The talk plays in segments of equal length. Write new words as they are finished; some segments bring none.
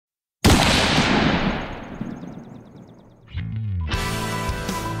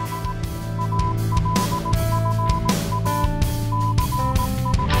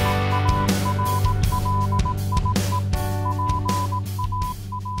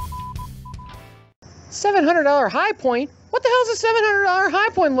$700 high point? What the hell does a $700 high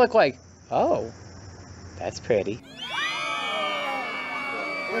point look like? Oh, that's pretty.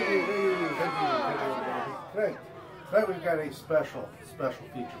 Thank you. Tonight we've got a special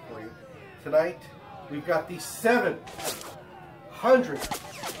feature for you. Tonight we've got the $700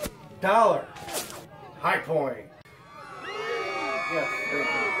 high point. Yes,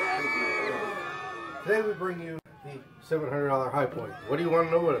 thank you. Today we bring you the $700 high point. What do you want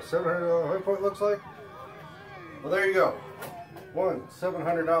to know what a $700 high point looks like? Well, there you go. One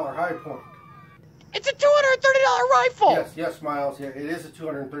 $700 high point. It's a $230 rifle! Yes, Miles. Yeah, it is a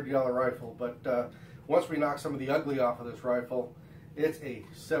 $230 rifle, but once we knock some of the ugly off of this rifle, it's a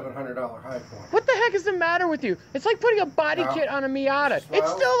 $700 high point. What the heck is the matter with you? It's like putting a body kit on a Miata.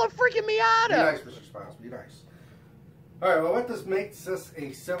 It's still a freaking Miata! Be nice, Mr. Smiles. Be nice. Alright, well, what makes this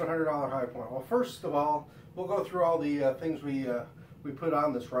a $700 high point? Well, first of all, we'll go through all the things we put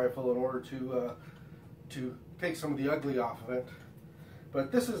on this rifle in order to take some of the ugly off of it.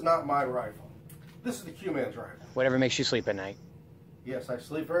 But this is not my rifle. This is the Q-Man's rifle. Whatever makes you sleep at night. Yes, I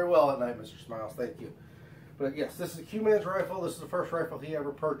sleep very well at night, Mr. Smiles. Thank you. But yes, this is the Q-Man's rifle. This is the first rifle he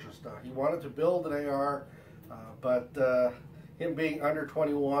ever purchased. He wanted to build an AR, but him being under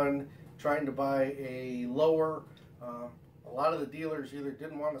 21, trying to buy a lower, a lot of the dealers either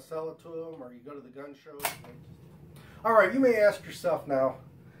didn't want to sell it to him, or you go to the gun shows. All right, you may ask yourself now,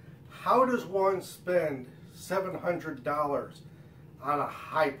 how does one spend $700 on a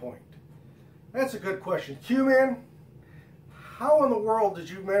high point? That's a good question. Q-Man, how in the world did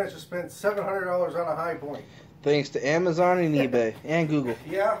you manage to spend $700 on a high point? Thanks to Amazon and eBay and Google.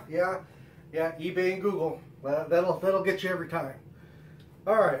 Yeah, eBay and Google. That'll get you every time.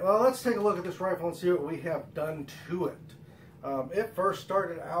 All right, well, let's take a look at this rifle and see what we have done to it. It first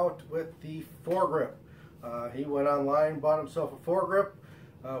started out with the foregrip. He went online, bought himself a foregrip,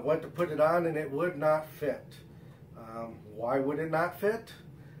 went to put it on, and it would not fit. Why would it not fit?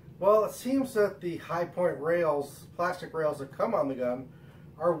 Well, it seems that the high point rails, plastic rails that come on the gun,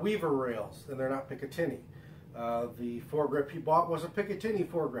 are Weaver rails, and they're not Picatinny. The foregrip he bought was a Picatinny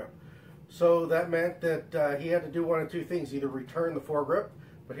foregrip. So that meant that he had to do one of two things, either return the foregrip,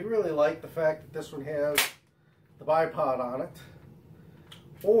 but he really liked the fact that this one has the bipod on it,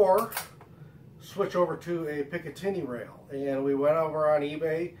 or switch over to a Picatinny rail. And we went over on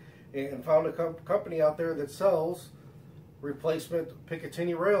eBay and found a company out there that sells replacement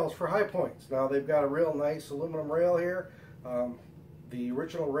Picatinny rails for high points. Now they've got a real nice aluminum rail here. The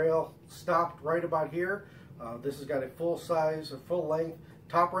original rail stopped right about here. This has got a full size, a full length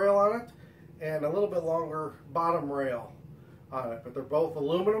top rail on it, and a little bit longer bottom rail on it. But they're both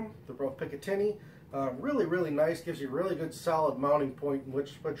aluminum, they're both Picatinny. Really nice, gives you a really good solid mounting point in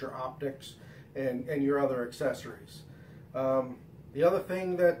which to put your optics and your other accessories. The other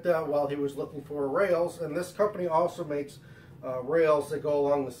thing that while he was looking for rails, and this company also makes rails that go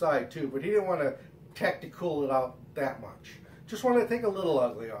along the side too, but he didn't want to tactical it out that much. Just wanted to take a little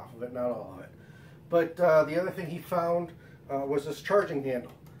ugly off of it, not all of it. But the other thing he found was this charging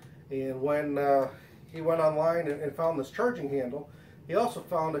handle. And when he went online and found this charging handle, he also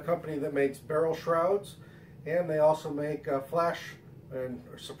found a company that makes barrel shrouds, and they also make flash and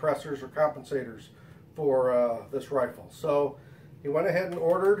suppressors or compensators for this rifle. So he went ahead and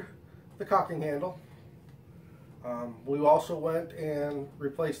ordered the cocking handle. We also went and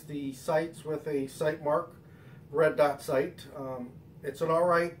replaced the sights with a sight mark red dot sight. It's an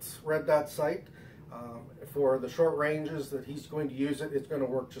alright red dot sight. For the short ranges that he's going to use it, it's going to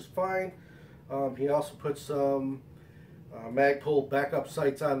work just fine. He also put some Magpul backup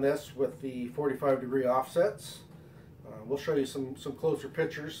sights on this with the 45-degree offsets. We'll show you some closer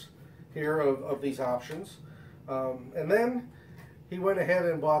pictures here of these options. And then he went ahead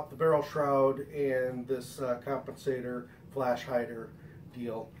and bought the barrel shroud and this compensator flash hider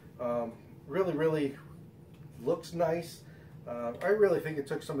deal. Really looks nice. I really think it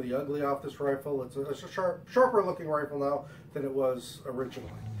took some of the ugly off this rifle. It's a sharper looking rifle now than it was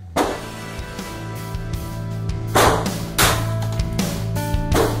originally.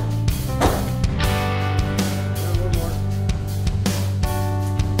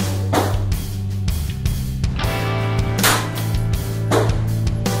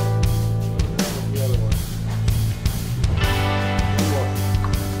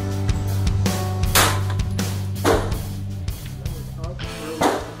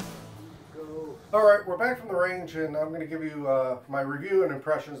 Alright, we're back from the range, and I'm going to give you my review and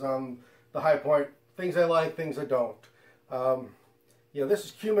impressions on the high point. Things I like, things I don't. This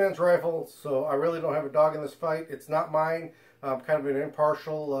is Q-Man's rifle, so I really don't have a dog in this fight. It's not mine. I'm kind of an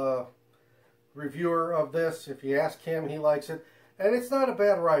impartial reviewer of this. If you ask him, he likes it. And it's not a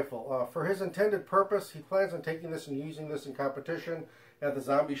bad rifle. For his intended purpose, he plans on taking this and using this in competition at the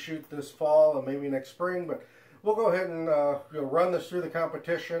zombie shoot this fall and maybe next spring. But we'll go ahead and run this through the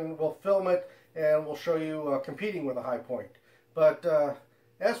competition. We'll film it and we'll show you competing with a high point. But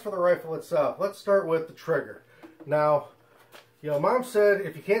as for the rifle itself, let's start with the trigger. Now, Mom said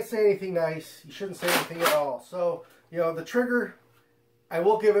if you can't say anything nice, you shouldn't say anything at all. So, the trigger, I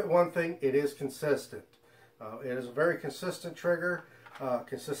will give it one thing, it is consistent. It is a very consistent trigger,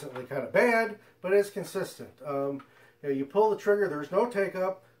 consistently kind of bad, but it's consistent. You pull the trigger, there's no take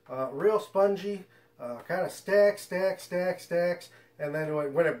up, real spongy, kind of stacks, and then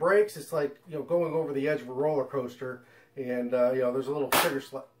when it breaks, it's like going over the edge of a roller coaster, and there's a little trigger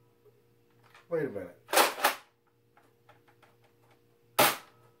slap. Wait a minute.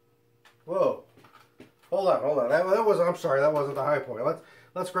 Whoa. Hold on. That was, I'm sorry, that wasn't the high point.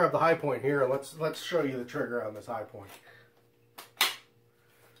 Let's grab the high point here and let's show you the trigger on this high point.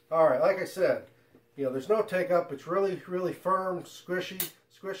 All right, like I said, there's no take up. It's really firm, squishy,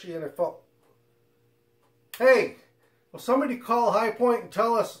 and it falls. Hey, will somebody call High Point and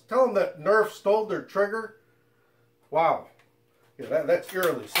tell them that Nerf stole their trigger? Wow, that's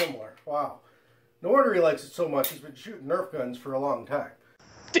eerily similar. Wow, no wonder he likes it so much. He's been shooting Nerf guns for a long time.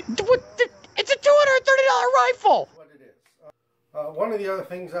 It's a $230 rifle. What it is. One of the other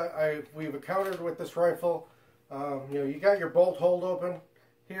things we've encountered with this rifle, you got your bolt hold open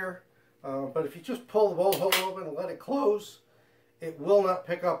here, but if you just pull the bolt hold open and let it close, it will not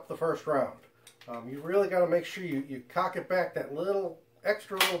pick up the first round. You really got to make sure you cock it back that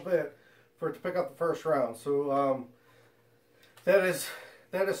extra little bit for it to pick up the first round. So that is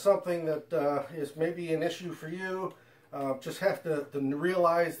something that is maybe an issue for you. Just have to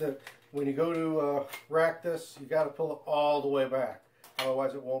realize that when you go to rack this, you got to pull it all the way back.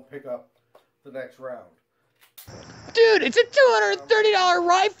 Otherwise, it won't pick up the next round. Dude, it's a $230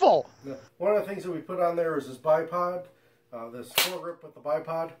 rifle. Now, one of the things that we put on there is this bipod, this foregrip with the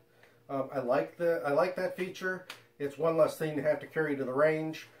bipod. I like that feature. It's one less thing to have to carry to the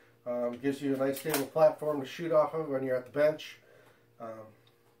range. Gives you a nice stable platform to shoot off of when you're at the bench.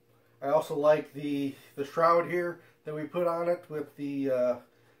 I also like the shroud here that we put on it with the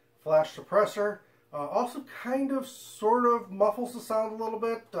flash suppressor. Also kind of sort of muffles the sound a little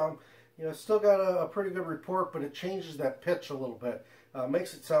bit. It's still got a pretty good report, but it changes that pitch a little bit.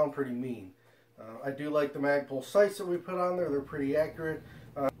 Makes it sound pretty mean. I do like the Magpul sights that we put on there. They're pretty accurate.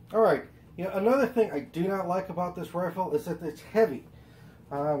 Alright, another thing I do not like about this rifle is that it's heavy.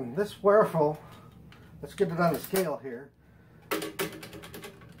 This rifle, let's get it on the scale here.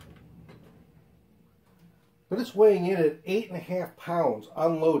 But it's weighing in at 8.5 pounds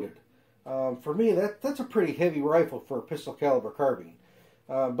unloaded. For me, that's a pretty heavy rifle for a pistol caliber carbine.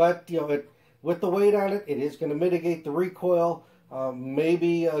 But with the weight on it, it is going to mitigate the recoil.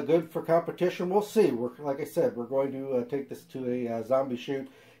 Maybe good for competition. We'll see. Like I said, we're going to take this to a zombie shoot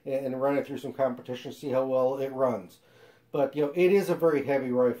and run it through some competition, see how well it runs. But it is a very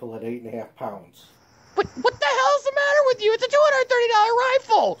heavy rifle at 8.5 pounds. What the hell's the matter with you? It's a $230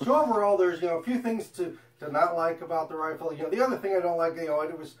 rifle. So overall, there's a few things to not like about the rifle. The other thing I don't like,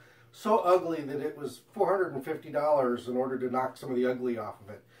 it was so ugly that it was $450 in order to knock some of the ugly off of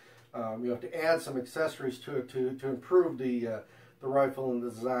it. To add some accessories to it to improve the rifle and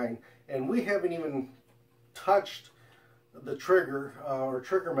the design. And we haven't even touched the trigger or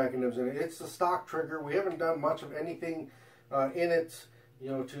trigger mechanisms in it. It's the stock trigger. We haven't done much of anything in it,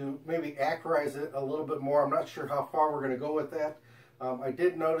 to maybe accurize it a little bit more. I'm not sure how far we're going to go with that. I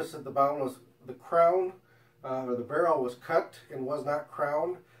did notice that the crown or the barrel was cut and was not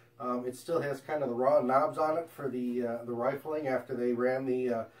crowned. It still has kind of the raw knobs on it for the rifling after they ran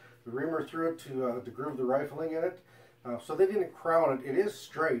the reamer through it to groove the rifling in it. So they didn't crown it. It is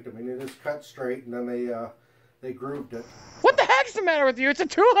straight. I mean, it is cut straight, and then they grooved it. What the heck's the matter with you? It's a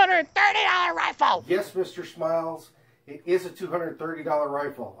 $230 rifle. Yes, Mr. Smiles, it is a $230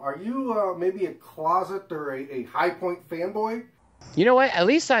 rifle. Are you maybe a closet or a High Point fanboy? You know what? At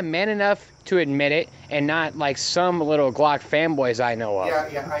least I'm man enough to admit it, and not like some little Glock fanboys I know of.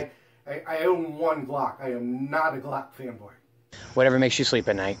 Yeah. I own one Glock. I am not a Glock fanboy. Whatever makes you sleep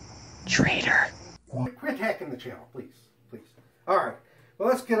at night. Traitor. Quit hacking the channel, please. All right. Well,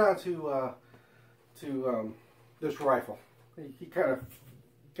 let's get on to this rifle. He kind of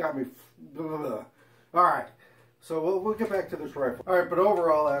got me. All right. So we'll get back to this rifle. All right, but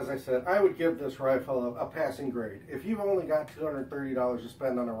overall, as I said, I would give this rifle a passing grade. If you've only got $230 to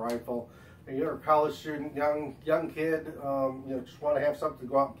spend on a rifle, and you're a college student, young kid, just want to have something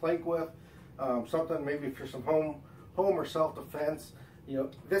to go out and plank with, something maybe for some home or self-defense, You know,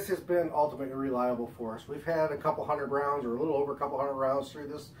 this has been ultimately reliable for us. We've had a couple hundred rounds, or a little over a couple hundred rounds through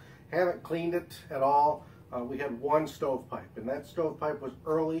this. Haven't cleaned it at all. We had one stovepipe, and that stovepipe was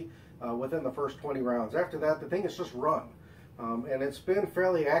early, within the first 20 rounds. After that, the thing is just run. And it's been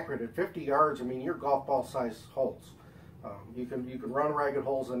fairly accurate. At 50 yards, I mean, you're golf ball size holes. You can run ragged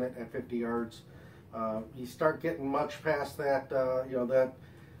holes in it at 50 yards. You start getting much past that, you know, that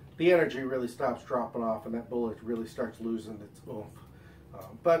the energy really stops dropping off, and that bullet really starts losing its oomph.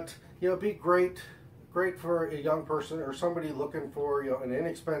 But you know, it'd be great for a young person or somebody looking for, you know, an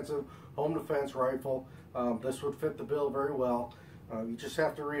inexpensive home defense rifle. This would fit the bill very well. You just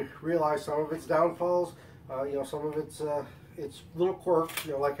have to realize some of its downfalls. You know, some of its little quirks.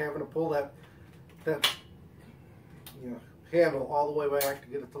 You know, like having to pull that you know, handle all the way back to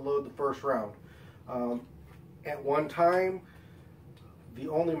get it to load the first round. At one time, the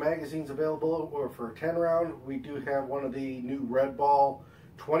only magazines available were for a 10 round. We do have one of the new Red Ball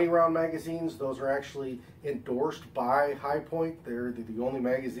 20 round magazines. Those are actually endorsed by High Point. They're the only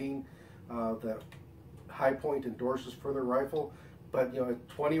magazine that High Point endorses for their rifle. But you know,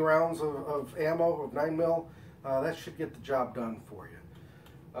 20 rounds of ammo of 9mm, that should get the job done for you.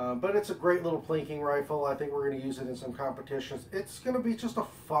 But it's a great little plinking rifle. I think we're going to use it in some competitions. It's going to be just a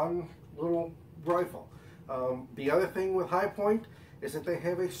fun little rifle. The other thing with High Point is that they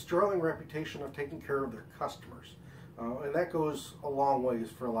have a sterling reputation of taking care of their customers. And that goes a long ways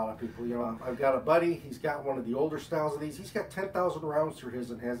for a lot of people. You know, I've got a buddy, he's got one of the older styles of these. He's got 10,000 rounds through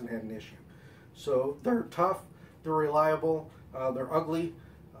his and hasn't had an issue. So they're tough, they're reliable, they're ugly,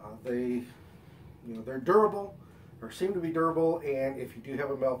 you know, they're durable, or seem to be durable, and if you do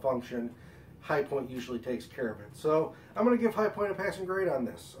have a malfunction, High Point usually takes care of it. So I'm going to give High Point a passing grade on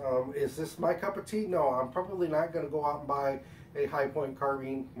this. Is this my cup of tea? No, I'm probably not going to go out and buy a High Point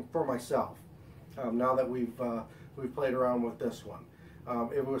carbine for myself. Now that we've played around with this one,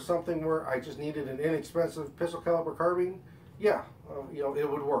 if it was something where I just needed an inexpensive pistol caliber carbine, yeah, you know, it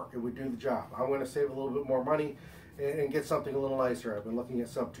would work. It would do the job. I'm going to save a little bit more money and get something a little nicer. I've been looking at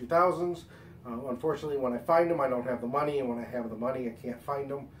sub 2000s. Unfortunately, when I find them, I don't have the money, and when I have the money, I can't find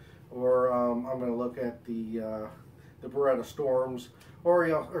them. Or I'm going to look at the Beretta Storms, or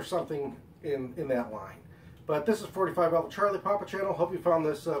you know, or something in that line. But this is 45 Alpha Charlie Papa Channel. Hope you found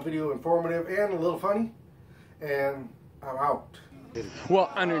this video informative and a little funny. And I'm out.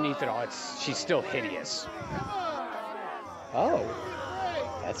 Well, underneath it all, she's still hideous. Oh,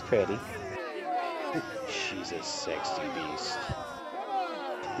 that's pretty. She's a sexy beast.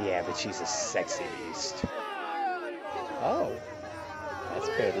 Yeah, but she's a sexy beast. Oh, that's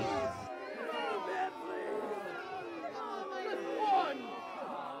pretty.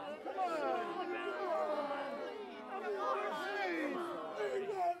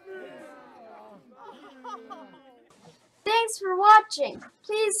 Thanks for watching.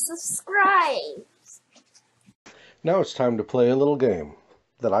 Please subscribe. Now it's time to play a little game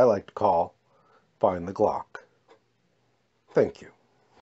that I like to call Find the Glock. Thank you.